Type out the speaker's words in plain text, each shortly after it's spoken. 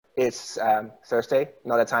It's Thursday,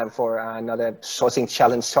 another time for another Sourcing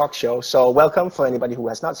Challenge talk show. So welcome for anybody who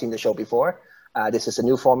has not seen the show before. This is a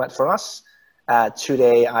new format for us.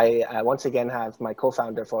 Today, I once again have my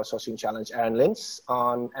co-founder for Sourcing Challenge, Aaron Lintz,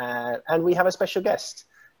 on, and we have a special guest.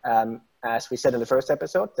 As we said in the first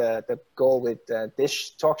episode, the goal with this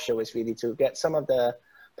talk show is really to get some of the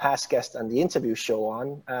past guests on the interview show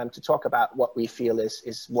on to talk about what we feel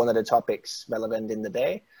is one of the topics relevant in the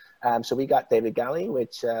day. So we got David Galley,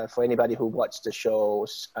 which for anybody who watched the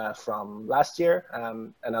shows from last year,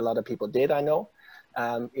 and a lot of people did, I know,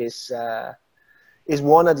 is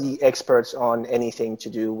one of the experts on anything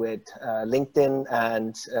to do with LinkedIn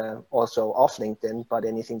and also off LinkedIn, but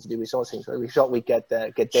anything to do with sourcing. So we thought we'd get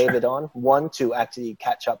David on, one, to actually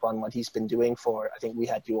catch up on what he's been doing for, I think we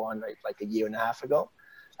had you on like a year and a half ago.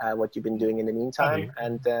 What you've been doing in the meantime,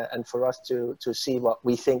 and for us to see what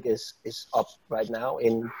we think is up right now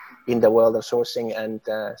in the world of sourcing and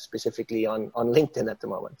specifically on LinkedIn at the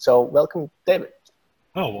moment. So welcome, David.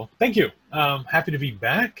 Oh, well, thank you. Happy to be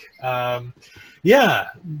back. Yeah,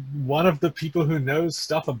 one of the people who knows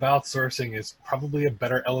stuff about sourcing is probably a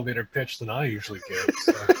better elevator pitch than I usually give.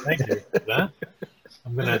 So thank you for that.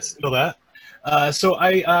 I'm going to steal that. So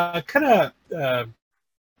I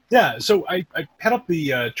so I head up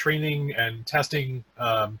the training and testing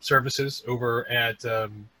services over at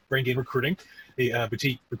Brain Gain Recruiting, a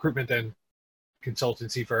boutique recruitment and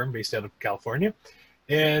consultancy firm based out of California.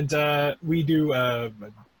 And we do a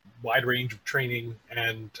wide range of training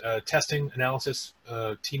and testing analysis,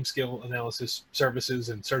 team skill analysis services,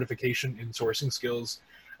 and certification in sourcing skills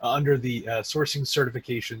under the sourcing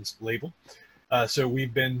certifications label. So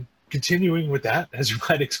we've been continuing with that, as you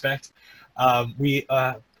might expect. We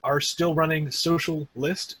are still running Social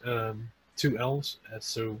List, 2 L's,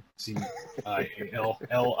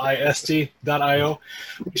 SOCIALLIST.io,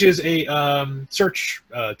 which is a search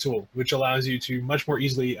tool which allows you to much more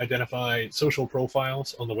easily identify social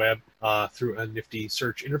profiles on the web through a nifty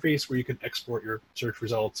search interface where you can export your search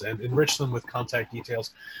results and enrich them with contact details.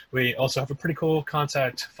 We also have a pretty cool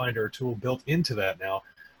contact finder tool built into that now.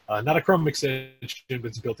 Not a Chrome extension, but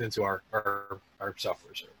it's built into our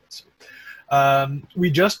software service.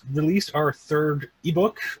 We just released our third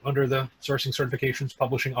ebook under the Sourcing Certifications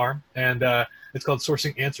publishing arm, and it's called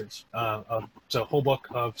Sourcing Answers. It's a whole book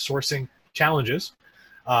of sourcing challenges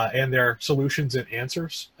and their solutions and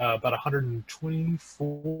answers. About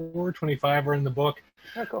 124, 25 are in the book.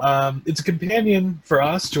 Oh, cool. It's a companion for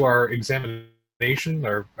us to our examination,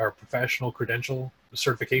 our professional credential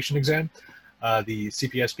certification exam, the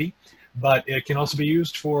CPSP, but it can also be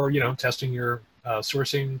used for, testing your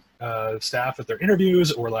sourcing staff at their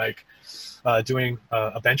interviews, or like doing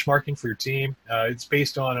a benchmarking for your team. It's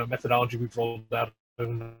based on a methodology we've rolled out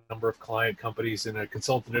in a number of client companies in a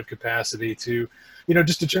consultative capacity to,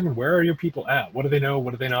 just determine where are your people at? What do they know?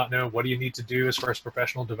 What do they not know? What do you need to do as far as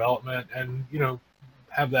professional development? And,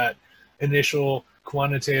 have that initial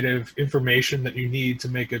quantitative information that you need to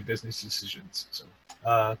make good business decisions. So,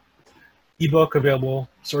 ebook available,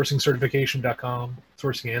 sourcingcertification.com,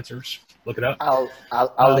 Sourcing Answers. Look it up. I'll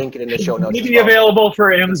link it in the show notes. Maybe available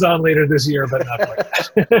for Amazon later this year, but not quite.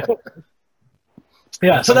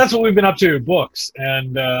 Yeah, so that's what we've been up to: books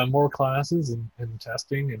and more classes and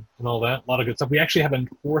testing and all that. A lot of good stuff. We actually have a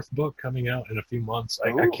 4th book coming out in a few months.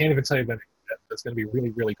 I can't even tell you that it's going to be really,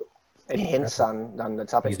 really cool. Any hints on the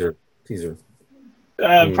topic? Teaser.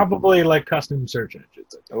 Probably like custom search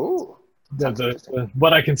engines. Ooh.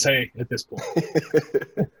 What I can say at this point.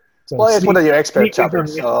 So well, it's one of your expert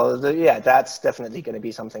topics, so that's definitely going to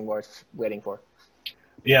be something worth waiting for.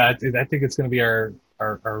 Yeah, I think it's going to be our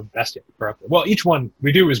best yet. Well, each one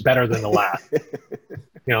we do is better than the last.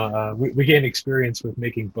 We gain experience with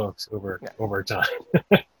making books over time.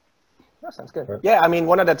 That sounds good. Yeah, I mean,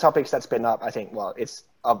 one of the topics that's been up, I think, it's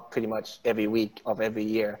up pretty much every week of every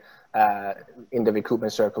year in the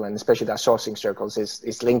recruitment circle, and especially the sourcing circles, is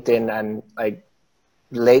LinkedIn, and like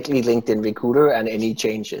lately LinkedIn Recruiter and any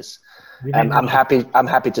changes. I'm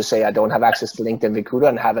happy to say I don't have access to LinkedIn Recruiter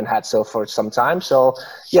and haven't had so for some time. So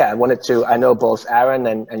yeah, I know both Aaron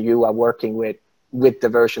and you are working with the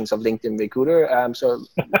versions of LinkedIn Recruiter. So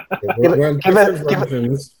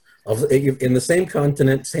versions in the same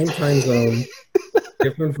continent, same time zone,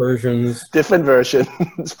 different versions.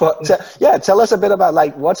 But tell us a bit about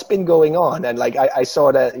like what's been going on. And like I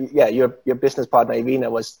saw that your business partner Irina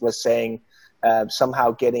was saying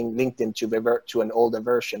somehow getting LinkedIn to revert to an older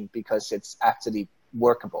version because it's actually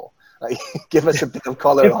workable. Like, give us a bit of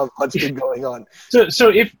color on what's been going on.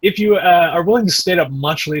 So if you are willing to stay up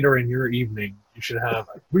much later in your evening, you should have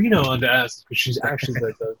Rena on to ask, because she's actually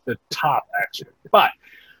the top expert. But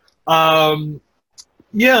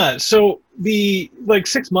Yeah, so like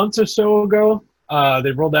 6 months or so ago,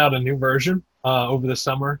 they rolled out a new version over the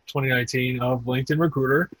summer 2019 of LinkedIn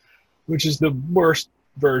Recruiter, which is the worst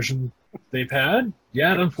version they've had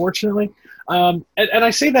yet, unfortunately. And I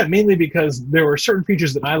say that mainly because there were certain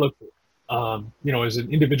features that I look for, as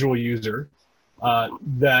an individual user,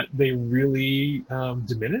 that they really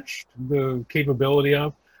diminished the capability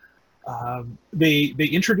of. They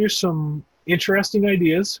introduced some interesting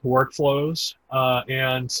ideas, workflows,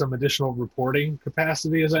 and some additional reporting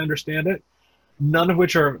capacity, as I understand it. None of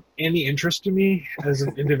which are of any interest to me as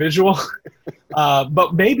an individual,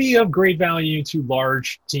 but maybe of great value to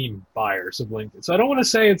large team buyers of LinkedIn. So I don't want to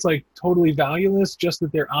say it's like totally valueless, just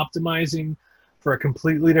that they're optimizing for a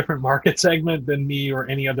completely different market segment than me or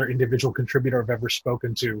any other individual contributor I've ever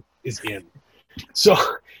spoken to is in. So,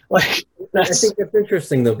 like, I think that's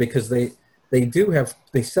interesting though, because they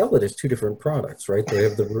sell it as two different products, right? They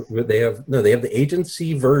have the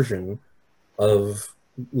agency version of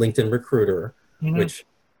LinkedIn Recruiter, which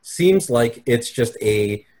seems like it's just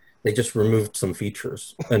they just removed some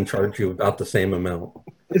features and charge you about the same amount.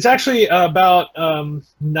 It's actually about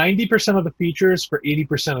 90% of the features for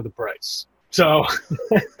 80% of the price. So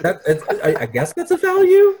I guess that's a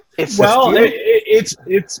value. It's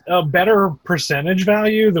a better percentage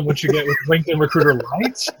value than what you get with LinkedIn Recruiter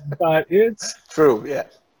Lite, but it's true. Yeah.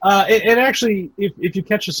 And actually, if you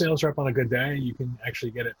catch a sales rep on a good day, you can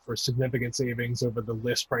actually get it for significant savings over the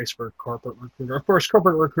list price for corporate recruiter. Of course,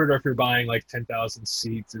 corporate recruiter, if you're buying like 10,000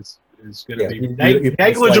 seats, is going to be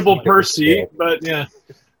negligible per seat. But yeah,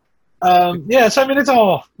 So I mean, it's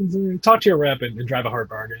all talk to your rep and drive a hard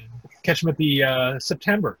bargain. Catch them at the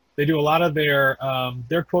September. They do a lot of their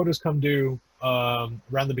quotas come due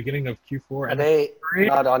around the beginning of Q4. Are they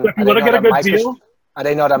not on? If you want to get a good deal, are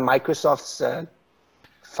they not on Microsoft's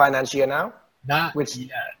finance year now? Not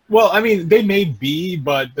yet. Well, I mean, they may be,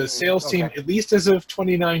 but the sales team, at least as of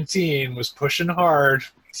 2019, was pushing hard.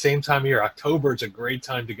 Same time of year, October is a great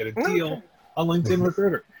time to get a deal on LinkedIn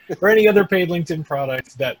Recruiter or any other paid LinkedIn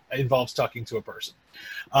product that involves talking to a person,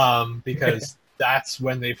 because that's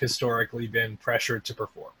when they've historically been pressured to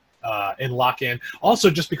perform and lock in.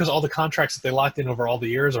 Also, just because all the contracts that they locked in over all the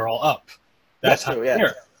years are all up. That's true.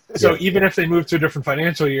 Yeah. So even if they move to a different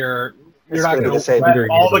financial year, you're not going to let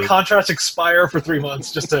all the contracts expire for 3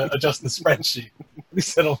 months just to adjust the spreadsheet. At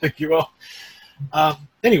least I don't think you will.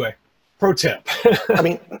 Anyway, pro tip. I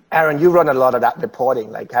mean, Aaron, you run a lot of that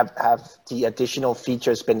reporting. Like, have the additional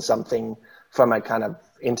features been something from a kind of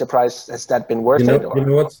enterprise? Has that been worth it? Or? You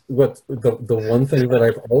know what's the one thing that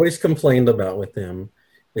I've always complained about with them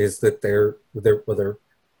is that they're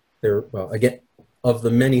well, again, of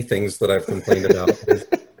the many things that I've complained about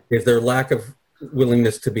is their lack of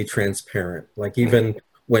willingness to be transparent. Like, even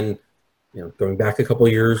when, going back a couple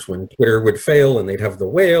of years when Twitter would fail and they'd have the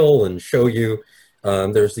whale and show you,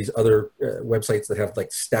 there's these other websites that have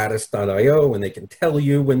like status.io and they can tell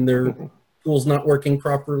you when their tool's not working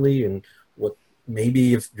properly and what,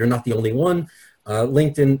 maybe if you're not the only one.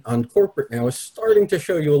 LinkedIn on corporate now is starting to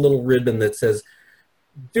show you a little ribbon that says,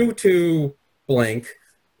 due to blank,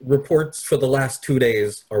 reports for the last 2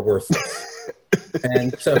 days are worthless.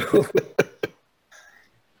 And so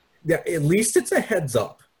yeah, at least it's a heads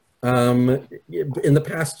up. In the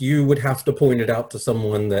past, you would have to point it out to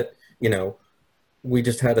someone that, we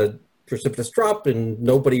just had a precipitous drop and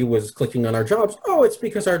nobody was clicking on our jobs. Oh, it's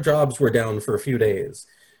because our jobs were down for a few days.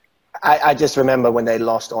 I just remember when they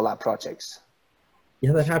lost all our projects.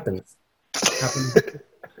 Yeah, that happens.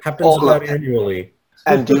 Happens about annually.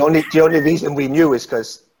 And the only reason we knew is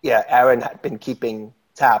because, Aaron had been keeping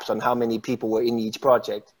tabs on how many people were in each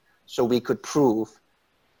project, so we could prove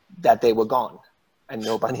that they were gone. And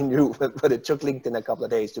nobody knew, but it took LinkedIn a couple of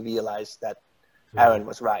days to realize that Aaron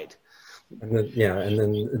was right. And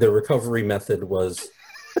then the recovery method was.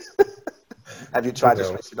 Have you tried to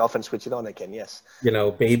switch it off and switch it on again? Yes.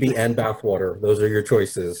 Baby and bathwater. Those are your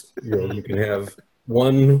choices. You can have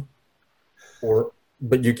one,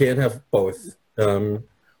 but you can't have both.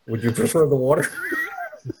 Would you prefer the water?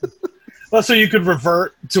 Well, so you could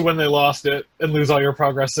revert to when they lost it and lose all your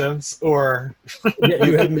progress since, or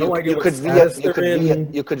you have no idea. You could reassign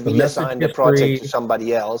the project to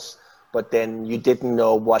somebody else, but then you didn't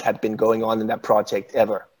know what had been going on in that project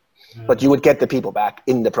ever. But you would get the people back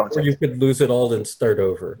in the project. Or you could lose it all and start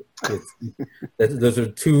over. Those are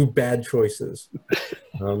two bad choices.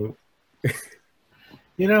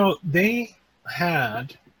 They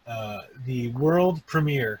had the world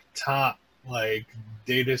premiere top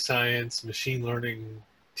data science machine learning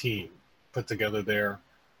team put together there a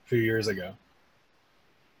few years ago.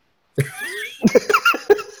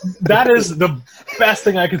 That is the best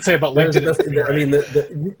thing I can say about LinkedIn. I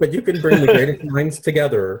mean, but you can bring the greatest minds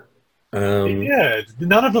together. Yeah,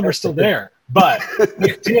 none of them are still there, but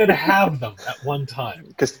we did have them at one time.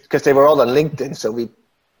 Because they were all on LinkedIn, so we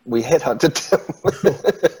headhunted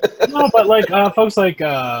them. No, but like folks like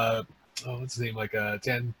what's his name? Like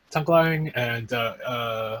Dan Tunklang and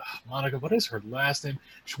Monica. What is her last name?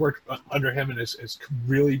 She worked under him and is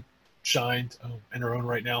really shined in her own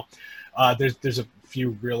right now. There's a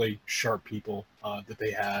few really sharp people that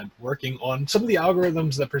they had working on some of the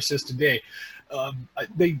algorithms that persist today.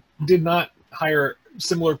 They did not hire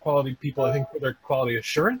similar quality people, I think, for their quality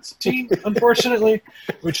assurance team, unfortunately,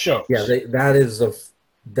 which shows. Yeah, that is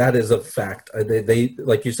a fact. They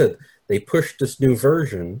like you said, they pushed this new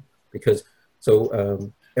version because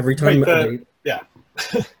every time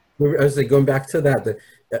as they going back to that,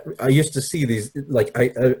 I used to see these, like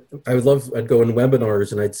I'd go in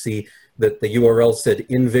webinars and I'd see that the URL said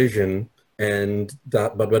InVision and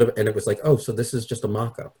and it was like, oh, so this is just a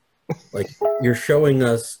mock-up. Like you're showing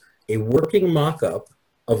us a working mock-up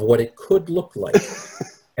of what it could look like,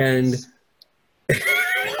 and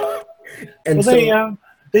well,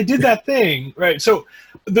 they did that thing, right? So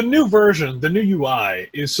the new version, the new UI,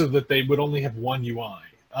 is so that they would only have one UI.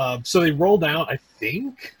 So they rolled out, I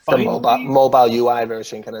think, the mobile UI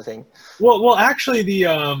version kind of thing. Well, actually,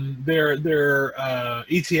 their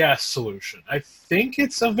ETS solution, I think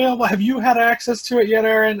it's available. Have you had access to it yet,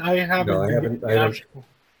 Aaron? I haven't. No, I haven't.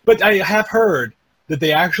 But I have heard that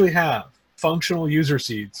they actually have functional user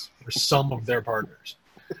seeds for some of their partners.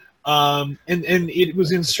 And it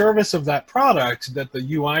was in service of that product that the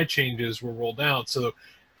UI changes were rolled out. So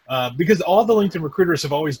because all the LinkedIn recruiters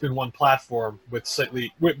have always been one platform but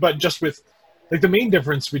just with like the main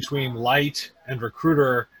difference between Lite and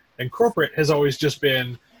Recruiter and Corporate has always just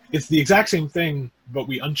been it's the exact same thing, but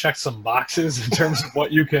we uncheck some boxes in terms of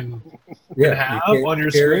what you can have on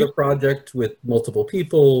your share screen. The project with multiple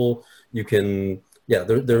people. You can,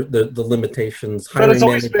 the limitations, hiring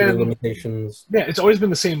manager limitations. Yeah, it's always been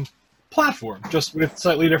the same platform, just with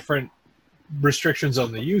slightly different restrictions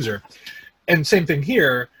on the user. And same thing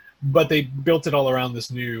here, but they built it all around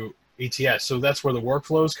this new ATS. So that's where the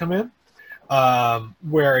workflows come in,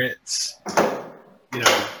 where it's,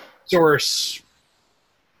 source,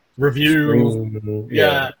 review,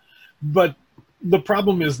 but the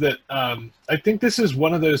problem is that I think this is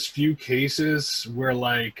one of those few cases where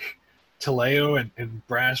like Taleo and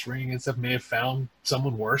Brass Ring and stuff may have found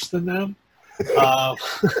someone worse than them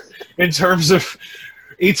in terms of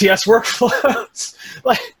ATS workflows.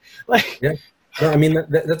 No, I mean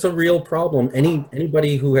that's a real problem.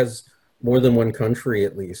 Anybody who has more than one country,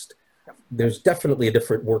 at least, there's definitely a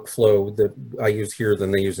different workflow that I use here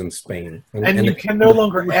than they use in Spain. And you can no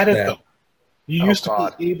longer edit them. You used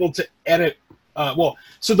to be able to edit.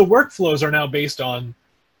 So the workflows are now based on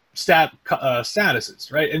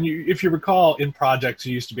statuses, right? And if you recall, in projects,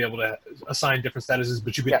 you used to be able to assign different statuses,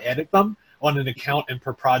 but you could edit them on an account and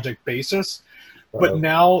per project basis. But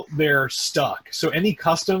now they're stuck. So any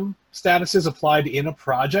custom statuses applied in a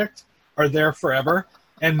project are there forever.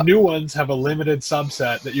 And new ones have a limited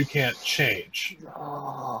subset that you can't change.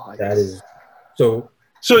 That is so.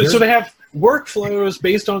 So they have workflows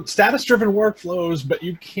based on status-driven workflows, but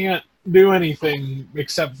you can't do anything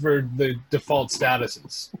except for the default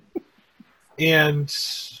statuses. And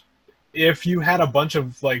if you had a bunch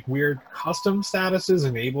of like weird custom statuses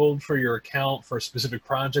enabled for your account for a specific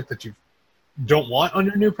project that you don't want on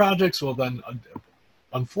your new projects, well then,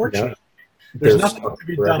 unfortunately, there's nothing to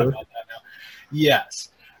be done about that now. Yes.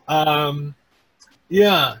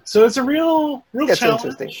 So it's a real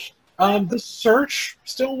challenge. The search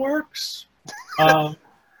still works.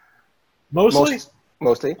 Mostly.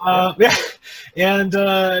 And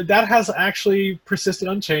that has actually persisted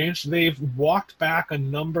unchanged. They've walked back a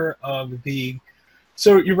number of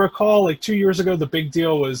so you recall like 2 years ago, the big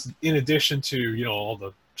deal was in addition to, all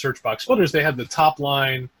the search box filters, they had the top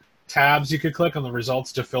line tabs you could click on the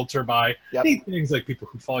results to filter by things like people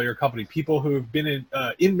who follow your company, people who have been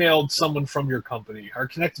emailed someone from your company, or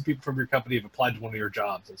connected people from your company have applied to one of your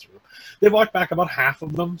jobs. They've walked back about half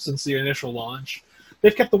of them since the initial launch.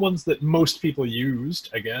 They've kept the ones that most people used,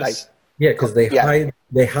 I guess. Right. Yeah, because they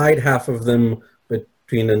hide half of them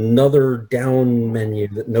between another down menu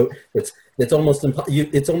it's almost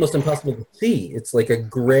impossible to see. It's like a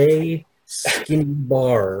gray skinny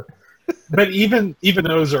bar. But even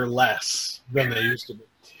those are less than they used to be.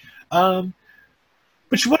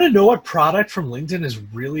 But you want to know what product from LinkedIn has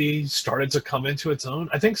really started to come into its own?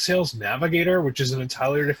 I think Sales Navigator, which is an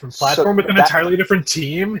entirely different platform with an entirely different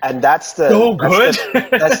team. And that's the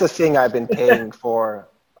thing I've been paying for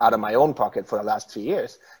out of my own pocket for the last 3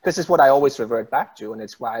 years. This is what I always revert back to. And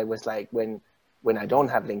it's why I was like, when I don't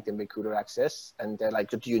have LinkedIn Recruiter access and they're like,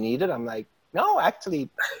 do you need it? I'm like, no, actually,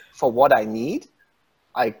 for what I need,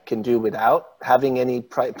 I can do without having any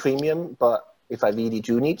premium. But if I really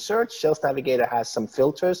do need search, Sales Navigator has some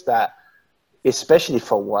filters that, especially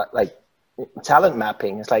for what, like talent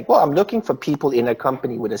mapping, it's like, well, I'm looking for people in a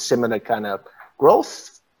company with a similar kind of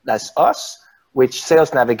growth as us, which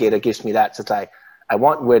Sales Navigator gives me that. So it's like, I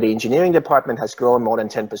want where the engineering department has grown more than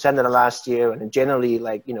 10% in the last year. And generally,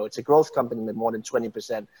 like, you know, it's a growth company with more than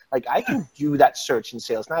 20%. Like, I can do that search in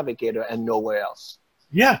Sales Navigator and nowhere else.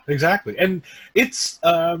 Yeah, exactly. And it's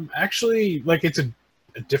actually, like, it's a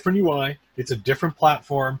different UI. It's a different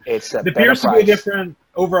platform. It appears to be a different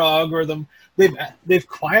overall algorithm. They've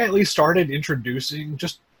quietly started introducing,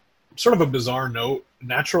 just sort of a bizarre note,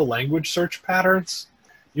 natural language search patterns.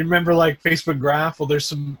 You remember, like, Facebook Graph? Well, there's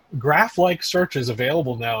some graph-like searches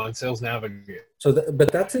available now in Sales Navigator. So, but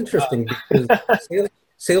that's interesting because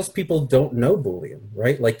salespeople don't know Boolean,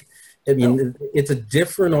 right? Like, I mean, it's a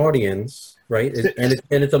different audience, right? And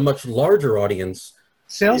it's a much larger audience.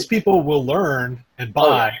 Salespeople will learn and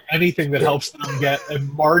buy anything that helps them get a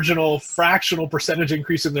marginal, fractional percentage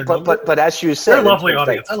increase in their number. But as you said, they're a lovely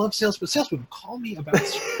audience. I love sales, but salespeople call me about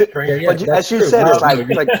training. But as you said, it's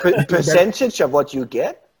like percentage of what you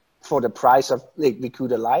get for the price of like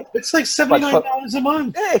Recruiter Lite. It's like $79 a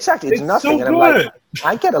month. Yeah, exactly. It's nothing. So and good. I'm like,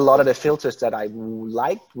 I get a lot of the filters that I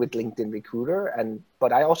like with LinkedIn Recruiter,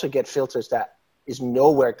 but I also get filters that is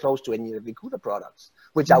nowhere close to any of the Recruiter products,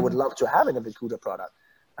 which I would love to have in a Recruiter product.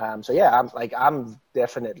 So yeah, I'm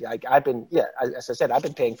definitely like as I said, I've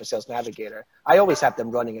been paying for Sales Navigator. I always have them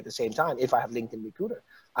running at the same time. If I have LinkedIn Recruiter,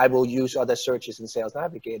 I will use other searches in Sales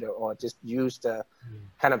Navigator or just use the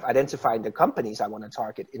kind of identifying the companies I want to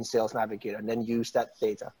target in Sales Navigator and then use that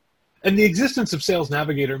data. And the existence of Sales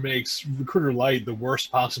Navigator makes Recruiter Lite the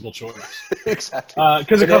worst possible choice. Exactly.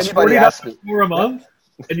 Because it costs $40 more a month,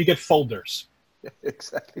 and you get folders.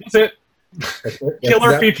 Exactly. That's it.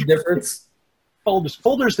 Killer feature. Difference.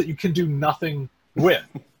 Folders that you can do nothing with.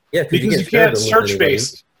 Yeah, because you can't search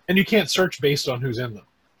based, and you can't search based on who's in them.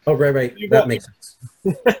 Oh, right. That makes sense.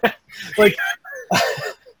 Like,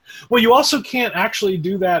 well, you also can't actually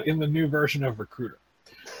do that in the new version of Recruiter.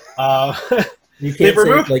 You can't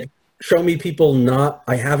say, like, show me people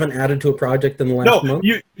I haven't added to a project in the last month?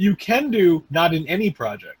 No, you can do not in any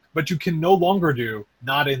project, but you can no longer do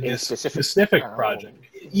not in this specific project,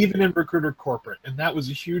 even in Recruiter Corporate. And that was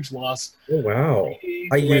a huge loss. Oh, wow.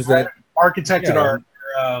 I use that. Architected our...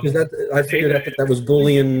 I figured out that was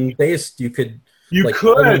Boolean based. You could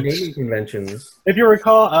naming conventions. If you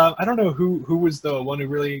recall, I don't know who was the one who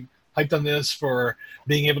really hyped on this for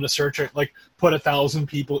being able to search it, like put 1,000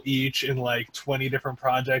 people each in like 20 different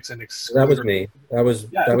projects and exclude. That was me. That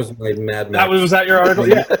was my mad. Was that your article?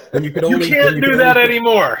 Yeah. And you can't do that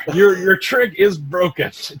anymore. Your trick is broken.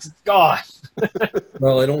 It's gone.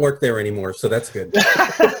 Well, I don't work there anymore, so that's good.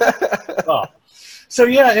 Oh. So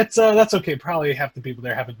yeah, it's that's okay. Probably half the people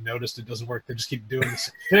there haven't noticed it doesn't work. They just keep doing the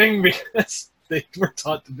same thing because they were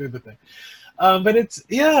taught to do the thing. But it's,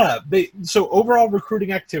 so overall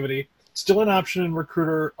recruiting activity, still an option in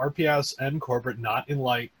Recruiter, RPS, and Corporate, not in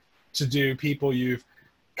Lite, to do people you've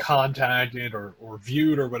contacted or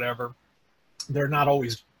viewed or whatever. They're not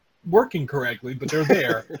always working correctly, but they're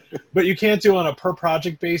there. But you can't do on a per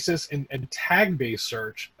project basis and tag-based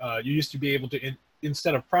search. You used to be able to,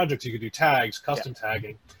 instead of projects, you could do tags, custom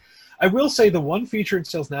tagging. I will say the one feature in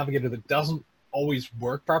Sales Navigator that doesn't always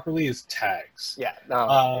work properly is tags. Yeah.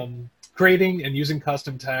 No. Creating and using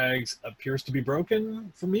custom tags appears to be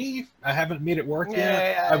broken for me. I haven't made it work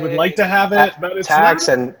yet. I would like to have it, but it's tags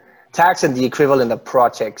and the equivalent of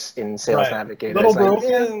projects in Sales Navigator. Little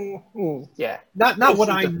broken. Not what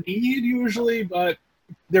I need usually, but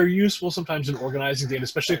they're useful sometimes in organizing data,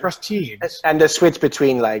 especially across teams. And the switch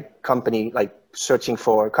between like searching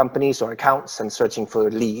for companies or accounts and searching for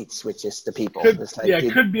leads, which is the people.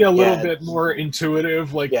 It could be a little bit more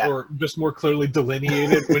intuitive, or just more clearly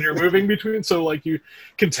delineated when you're moving between. So like you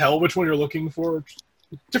can tell which one you're looking for,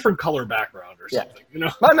 different color background or something, you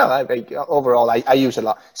know? Overall, I use a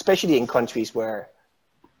lot, especially in countries where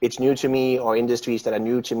it's new to me or industries that are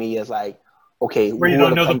new to me, as like, okay, where you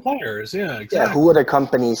don't know the players, exactly. Yeah, who are the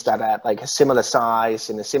companies that are like a similar size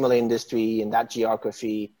in a similar industry in that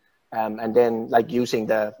geography, and then like using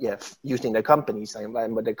the companies.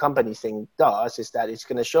 And what the company thing does is that it's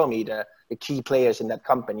going to show me the key players in that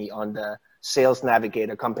company on the Sales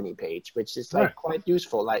Navigator company page, which is like quite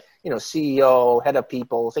useful, like, CEO, head of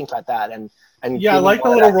people, things like that. And yeah, I like the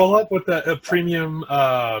little roll up with the premium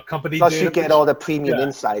company. Plus, data you get all the premium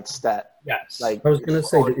insights that. Yes. Like I was going to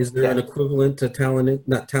say, is there an equivalent to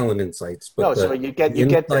not Talent Insights, but no? So you get the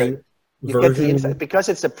insight, because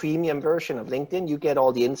it's a premium version of LinkedIn. You get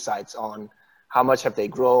all the insights on how much have they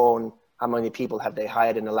grown, how many people have they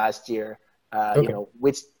hired in the last year,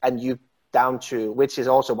 which is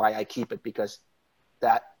also why I keep it, because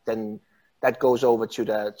that goes over to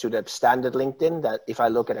the standard LinkedIn. That if I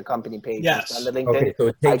look at a company page on standard LinkedIn,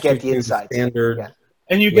 so I get the insights.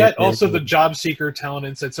 And you get also the job seeker talent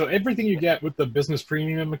insight. So everything you get with the business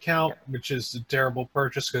premium account, which is a terrible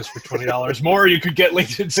purchase because for $20 more, you could get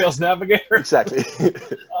LinkedIn Sales Navigator. Exactly.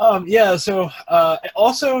 So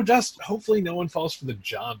also just hopefully no one falls for the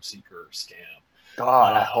job seeker scam.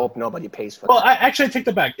 God, I hope nobody pays for that. Well, I take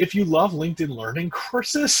that back. If you love LinkedIn Learning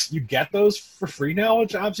courses, you get those for free now with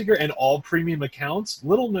JobSeeker and all premium accounts.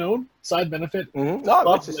 Little known side benefit.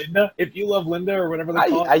 Linda. If you love Linda or whatever they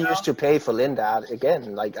call it, I used to pay for Linda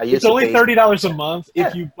again. It's only $30 a month. Yeah.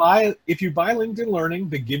 If you buy LinkedIn Learning,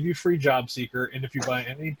 they give you free JobSeeker, and if you buy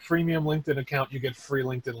any premium LinkedIn account, you get free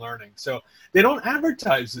LinkedIn Learning. So they don't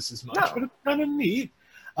advertise this as much, but it's kind of neat.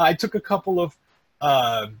 I took a couple of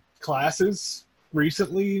classes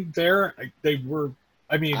recently there. I did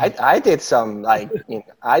some I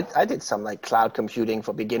did some like cloud computing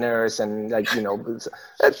for beginners, and it's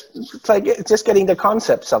like just getting the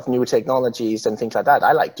concepts of new technologies and things like that.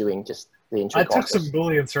 I like doing just the intro courses. I took some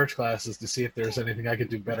Boolean search classes to see if there's anything I could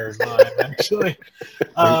do better in mine, actually.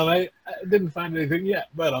 I didn't find anything yet,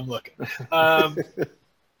 but I'm looking.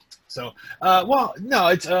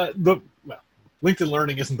 LinkedIn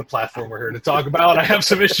Learning isn't the platform we're here to talk about. I have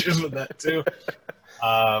some issues with that too.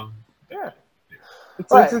 I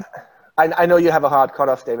know you have a hard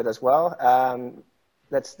cutoff, David, as well.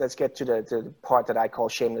 Let's get to the part that I call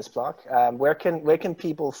shameless plug. Where can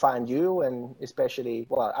people find you, and especially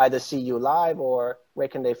either see you live, or where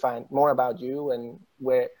can they find more about you, and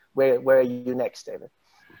where are you next, David?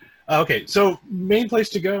 Okay, so main place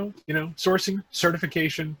to go,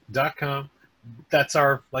 sourcingcertification.com. That's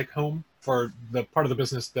our home for the part of the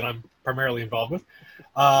business that I'm primarily involved with.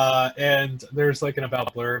 And there's an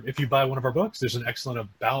about blurb. If you buy one of our books, there's an excellent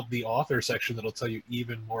about the author section that'll tell you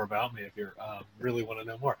even more about me if you really want to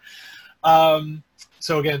know more.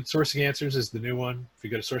 So again, Sourcing Answers is the new one. If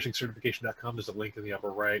you go to sourcingcertification.com, there's a link in the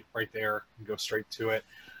upper right there. You can go straight to it.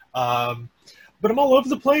 But I'm all over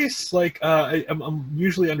the place. I'm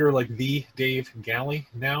usually under the Dave Galley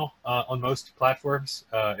now on most platforms.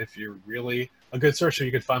 If you're really a good searcher,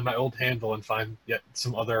 you can find my old handle and find yet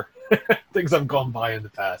some other things I've gone by in the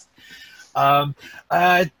past.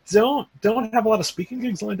 I don't have a lot of speaking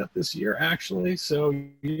gigs lined up this year, actually. So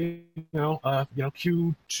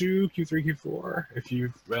Q2, Q3, Q4. If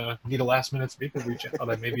you need a last minute speaker, reach out.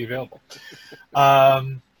 I may be available.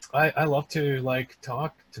 I love to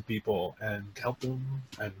talk to people and help them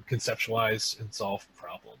and conceptualize and solve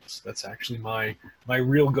problems. That's actually my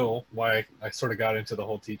real goal, why I sort of got into the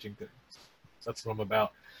whole teaching thing. So that's what I'm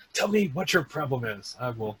about. Tell me what your problem is.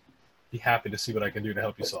 I will be happy to see what I can do to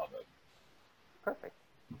help you solve it. Perfect.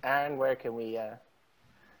 And where can we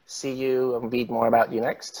see you and read more about you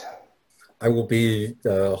next? I will be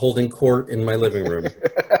holding court in my living room.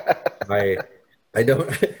 I don't...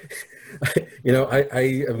 I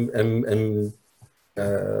am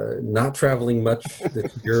not traveling much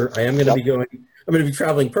this year. I am going to be going. I'm going to be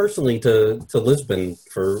traveling personally to Lisbon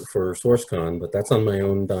for SourceCon, but that's on my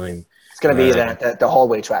own dime. It's going to be the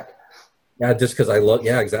hallway track. Yeah, just because I love.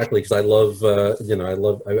 Yeah, exactly. Because I love.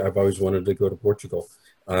 I've always wanted to go to Portugal,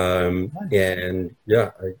 and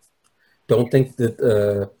yeah, I don't think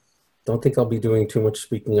I'll be doing too much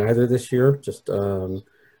speaking either this year. Just.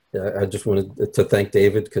 I just wanted to thank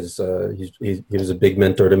David because he was a big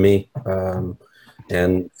mentor to me,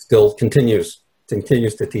 and still continues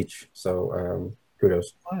to teach. So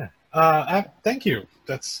kudos. Thank you.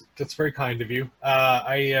 That's very kind of you.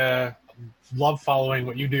 I love following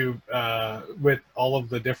what you do with all of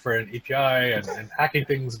the different API and hacking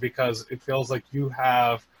things, because it feels like you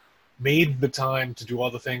have made the time to do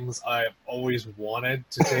all the things I've always wanted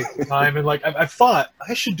to take the time, and I've thought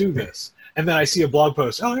I should do this. And then I see a blog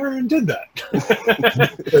post. Oh, Aaron did that.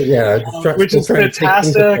 Which is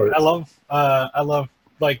fantastic. I love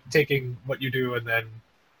taking what you do and then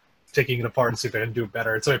taking it apart and see if I can do it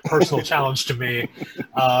better. It's a personal challenge to me.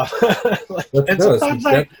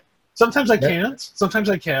 Sometimes I can't. Sometimes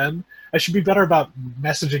I can. I should be better about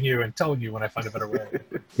messaging you and telling you when I find a better way.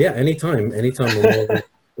 Yeah, anytime.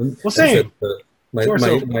 Well, same. My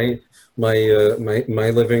my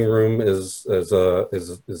living room is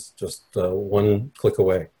just one click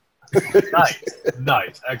away.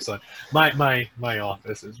 Nice, excellent. My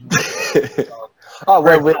office is. Oh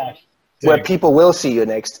well, where people will see you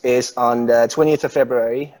next is on the 20th of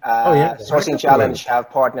February. Sourcing Challenge have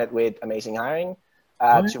partnered with Amazing Hiring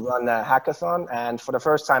to run a hackathon, and for the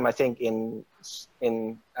first time, I think in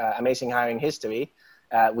Amazing Hiring history,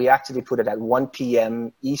 we actually put it at 1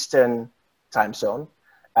 p.m. Eastern time zone.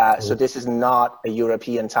 So this is not a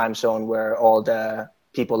European time zone where all the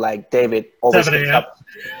people like David always gets up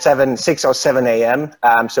 6 or 7 a.m.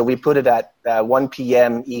 So we put it at 1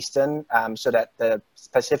 p.m. Eastern so that the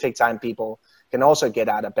Pacific time people can also get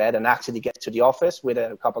out of bed and actually get to the office with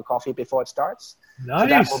a cup of coffee before it starts. Nice. So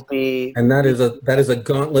that will be, and that is a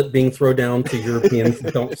gauntlet being thrown down to Europeans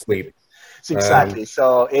who don't sleep. Exactly.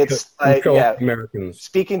 So it's like, Americans.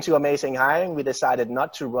 Speaking to Amazing Hiring, we decided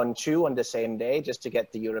not to run 2 on the same day just to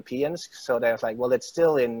get the Europeans. So they're like, well, it's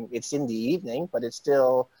in the evening, but it's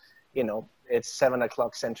still, it's 7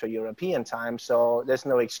 o'clock Central European time. So there's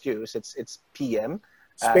no excuse. It's PM.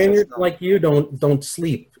 Spaniards like you don't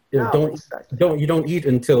sleep. You don't eat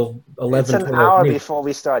until 11. It's an hour before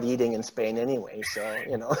we start eating in Spain anyway. So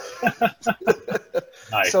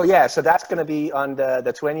Nice. So so that's going to be on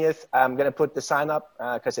the 20th. I'm going to put the sign up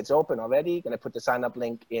because it's open already. Going to put the sign up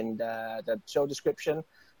link in the show description.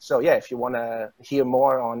 So if you want to hear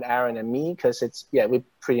more on Aaron and me, because we're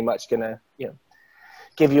pretty much going to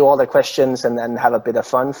give you all the questions and then have a bit of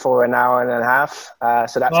fun for an hour and a half.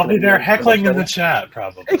 So that's I'll be there heckling in the chat,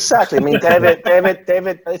 probably. Exactly. I mean,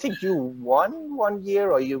 David, I think you won 1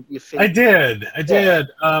 year, or you finished. I did.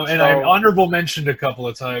 And I honorable mentioned a couple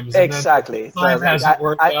of times. Exactly. Time hasn't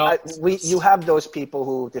worked out. You have those people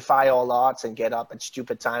who defy all odds and get up at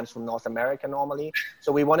stupid times from North America normally.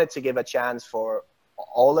 So we wanted to give a chance for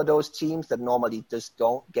all of those teams that normally just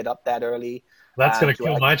don't get up that early. That's going to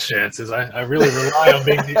kill my chances. I really rely on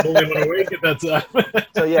being the only one awake at that time.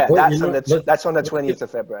 So that's on the 20th of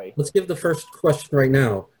February. Let's give the first question right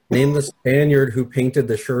now. Name the Spaniard who painted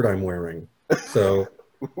the shirt I'm wearing. So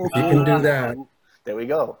if you can do that, there we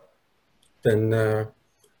go. Then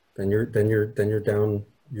you're down.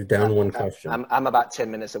 You're down one question. I'm about 10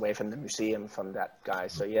 minutes away from the museum from that guy.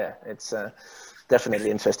 So it's definitely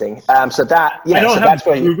interesting. So that I don't have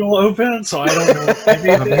Google open, so I don't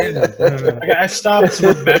know. I stopped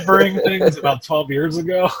remembering things about 12 years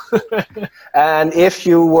ago. And if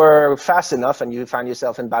you were fast enough and you find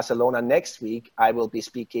yourself in Barcelona next week, I will be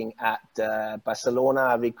speaking at the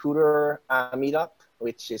Barcelona Recruiter meetup,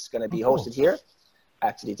 which is going to be hosted here,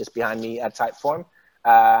 actually just behind me at Typeform.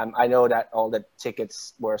 I know that all the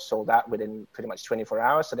tickets were sold out within pretty much 24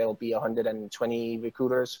 hours. So there will be 120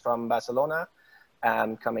 recruiters from Barcelona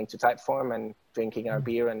coming to Typeform and drinking our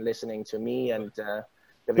beer and listening to me. And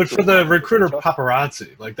but for the recruiter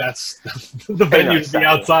paparazzi, like that's the venue to be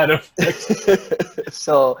outside of.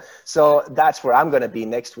 So that's where I'm going to be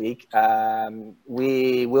next week.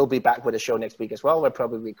 We will be back with a show next week as well. We'll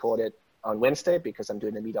probably record it on Wednesday because I'm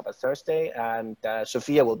doing the meetup on Thursday, and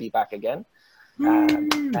Sophia will be back again.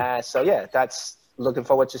 That's looking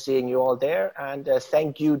forward to seeing you all there. And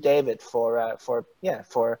thank you, David, for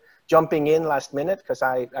jumping in last minute, because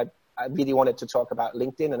I really wanted to talk about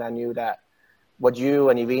LinkedIn, and I knew that what you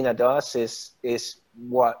and Irina does is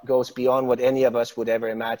what goes beyond what any of us would ever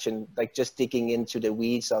imagine, like just digging into the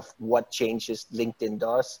weeds of what changes LinkedIn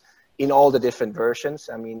does in all the different versions.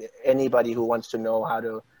 I mean, anybody who wants to know how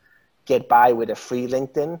to get by with a free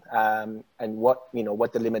LinkedIn and what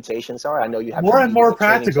the limitations are. I know you have more and more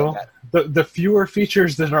practical. The fewer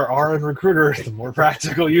features that are in Recruiter, the more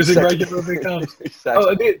practical using regular becomes.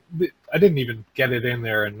 Exactly. I didn't even get it in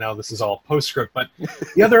there, and now this is all postscript. But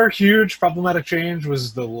the other huge problematic change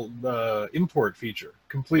was the import feature,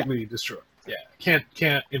 completely destroyed. Yeah,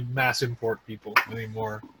 can't mass import people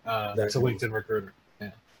anymore to LinkedIn Recruiter. Yeah.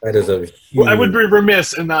 That is a huge... I would be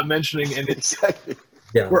remiss in not mentioning, and exactly.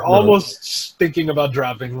 Yeah, we're almost thinking about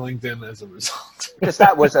dropping LinkedIn as a result. Because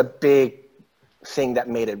that was a big thing that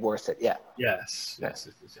made it worth it. Yeah. Yes.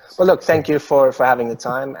 Well, look, thank you for having the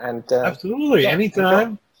time. And absolutely.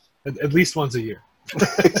 Anytime. At least once a year.